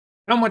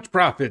How much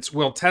profits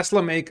will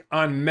Tesla make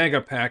on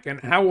Megapack, and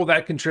how will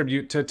that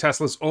contribute to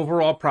Tesla's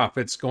overall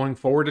profits going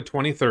forward to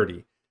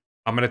 2030?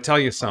 I'm going to tell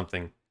you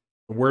something.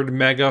 The word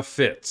mega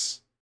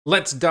fits.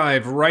 Let's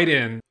dive right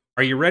in.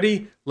 Are you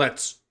ready?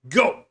 Let's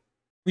go!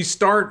 We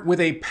start with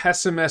a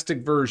pessimistic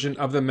version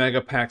of the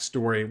Megapack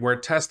story, where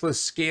Tesla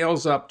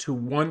scales up to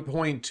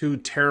 1.2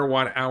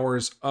 terawatt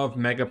hours of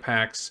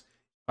Megapacks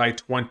by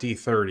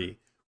 2030.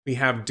 We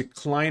have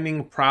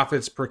declining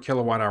profits per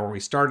kilowatt hour.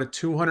 We start at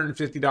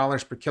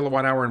 $250 per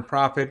kilowatt hour in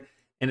profit,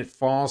 and it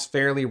falls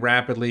fairly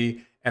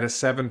rapidly at a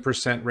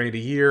 7% rate a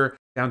year,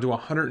 down to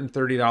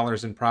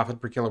 $130 in profit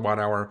per kilowatt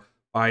hour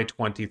by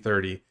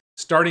 2030.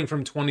 Starting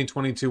from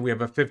 2022, we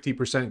have a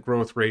 50%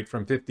 growth rate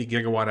from 50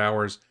 gigawatt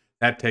hours.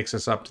 That takes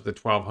us up to the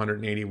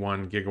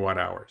 1,281 gigawatt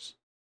hours.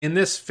 In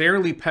this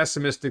fairly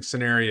pessimistic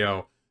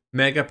scenario,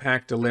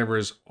 Megapack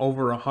delivers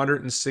over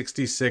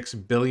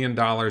 $166 billion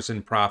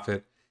in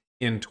profit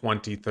in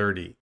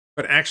 2030.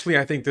 But actually,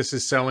 I think this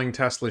is selling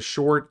Tesla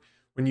short.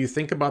 When you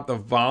think about the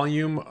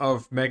volume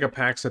of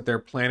Megapacks that they're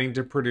planning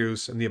to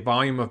produce and the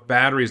volume of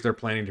batteries they're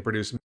planning to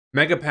produce,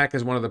 Megapack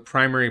is one of the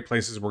primary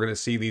places we're going to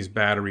see these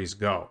batteries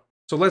go.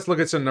 So let's look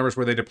at some numbers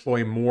where they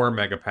deploy more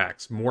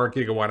Megapacks, more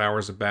gigawatt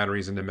hours of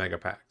batteries into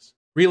Megapacks.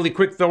 Really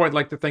quick though, I'd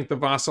like to thank the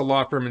Vasa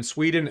Law Firm in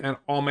Sweden and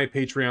all my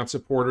Patreon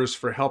supporters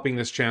for helping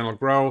this channel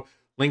grow.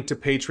 Link to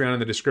Patreon in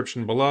the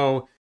description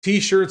below.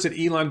 T-shirts at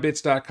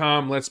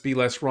elonbits.com. Let's be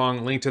less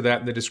wrong. Link to that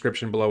in the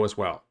description below as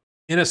well.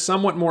 In a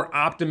somewhat more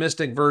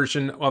optimistic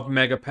version of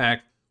Megapack,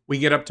 we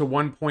get up to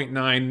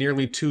 1.9,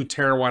 nearly 2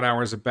 terawatt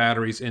hours of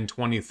batteries in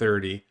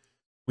 2030.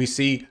 We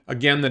see,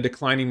 again, the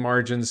declining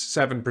margins,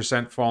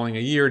 7% falling a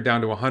year,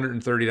 down to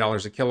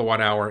 $130 a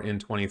kilowatt hour in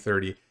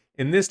 2030.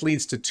 And this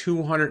leads to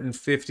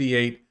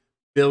 $258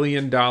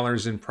 billion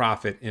in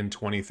profit in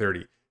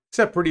 2030. It's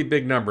a pretty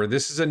big number.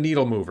 This is a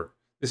needle mover.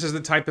 This is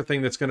the type of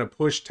thing that's going to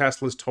push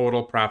Tesla's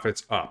total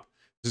profits up.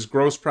 This is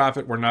gross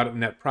profit. We're not at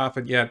net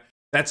profit yet.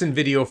 That's in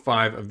video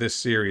 5 of this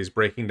series,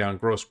 breaking down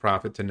gross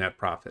profit to net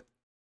profit.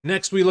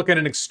 Next, we look at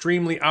an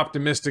extremely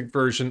optimistic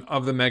version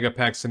of the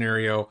Megapack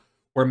scenario,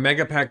 where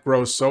Megapack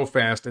grows so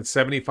fast at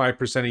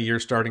 75% a year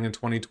starting in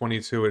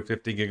 2022 at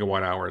 50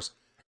 gigawatt hours,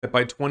 that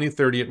by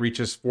 2030 it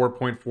reaches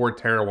 4.4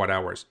 terawatt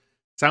hours.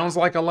 Sounds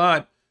like a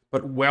lot,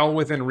 but well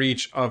within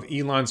reach of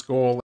Elon's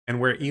goal and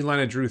where Elon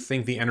and Drew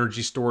think the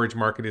energy storage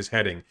market is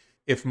heading.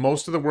 If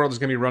most of the world is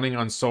going to be running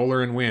on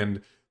solar and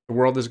wind, the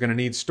world is going to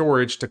need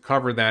storage to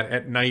cover that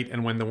at night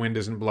and when the wind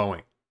isn't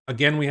blowing.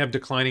 Again, we have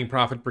declining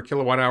profit per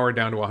kilowatt hour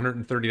down to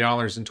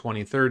 $130 in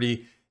 2030,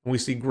 and we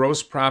see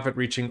gross profit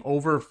reaching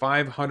over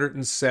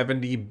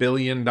 $570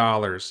 billion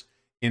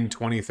in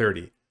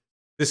 2030.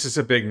 This is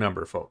a big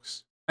number,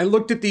 folks. I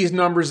looked at these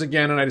numbers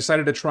again and I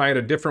decided to try it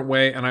a different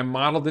way, and I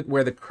modeled it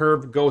where the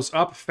curve goes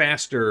up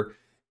faster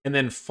and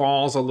then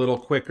falls a little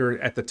quicker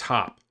at the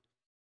top.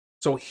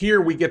 So here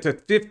we get to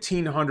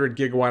 1,500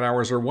 gigawatt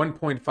hours or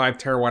 1.5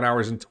 terawatt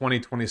hours in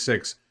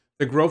 2026.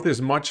 The growth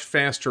is much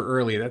faster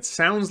early. That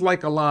sounds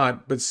like a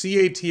lot, but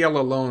CATL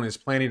alone is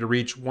planning to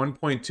reach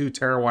 1.2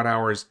 terawatt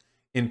hours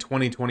in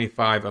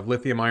 2025 of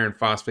lithium iron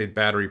phosphate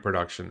battery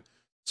production.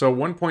 So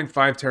 1.5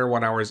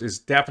 terawatt hours is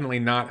definitely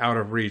not out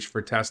of reach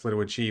for Tesla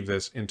to achieve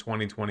this in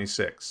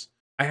 2026.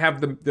 I have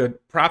the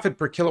profit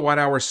per kilowatt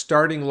hour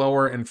starting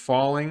lower and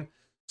falling.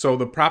 So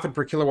the profit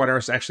per kilowatt hour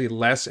is actually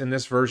less in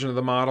this version of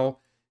the model.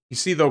 You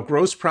see, though,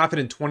 gross profit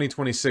in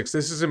 2026,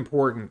 this is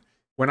important.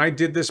 When I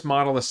did this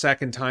model a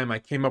second time, I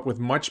came up with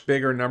much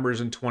bigger numbers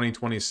in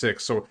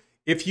 2026. So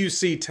if you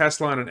see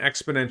Tesla on an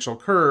exponential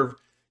curve,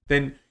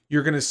 then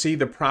you're going to see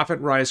the profit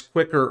rise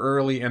quicker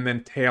early and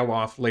then tail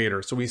off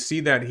later. So we see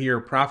that here.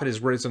 Profit has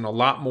risen a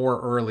lot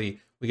more early.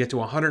 We get to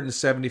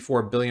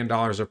 $174 billion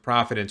of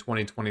profit in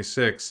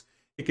 2026.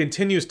 It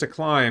continues to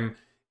climb.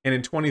 And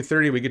in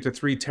 2030, we get to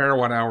 3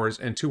 terawatt hours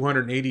and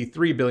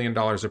 $283 billion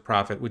of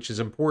profit, which is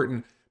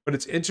important. But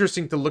it's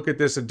interesting to look at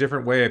this a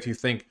different way if you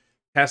think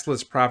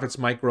Tesla's profits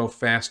might grow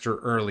faster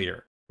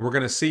earlier. We're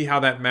going to see how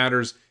that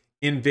matters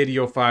in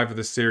video 5 of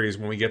the series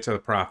when we get to the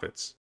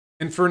profits.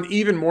 And for an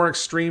even more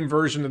extreme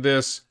version of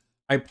this,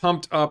 I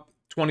pumped up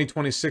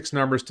 2026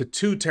 numbers to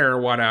 2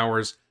 terawatt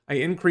hours. I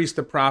increased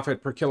the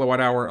profit per kilowatt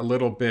hour a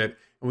little bit,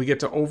 and we get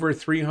to over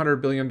 $300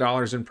 billion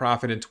in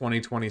profit in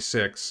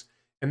 2026.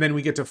 And then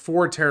we get to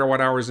 4 terawatt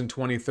hours in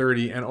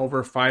 2030 and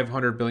over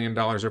 $500 billion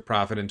of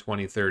profit in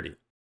 2030.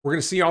 We're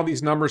going to see all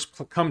these numbers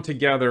come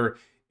together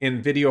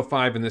in video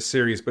 5 in this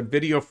series, but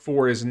video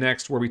 4 is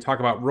next, where we talk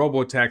about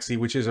robotaxi,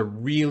 which is a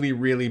really,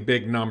 really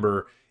big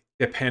number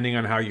depending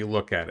on how you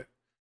look at it.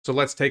 So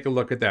let's take a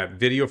look at that.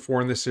 Video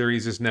 4 in the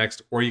series is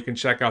next, or you can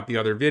check out the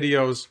other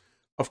videos.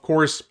 Of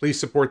course, please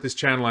support this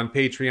channel on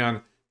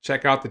Patreon.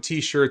 Check out the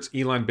t-shirts,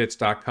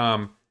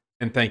 elonbits.com,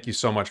 and thank you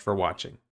so much for watching.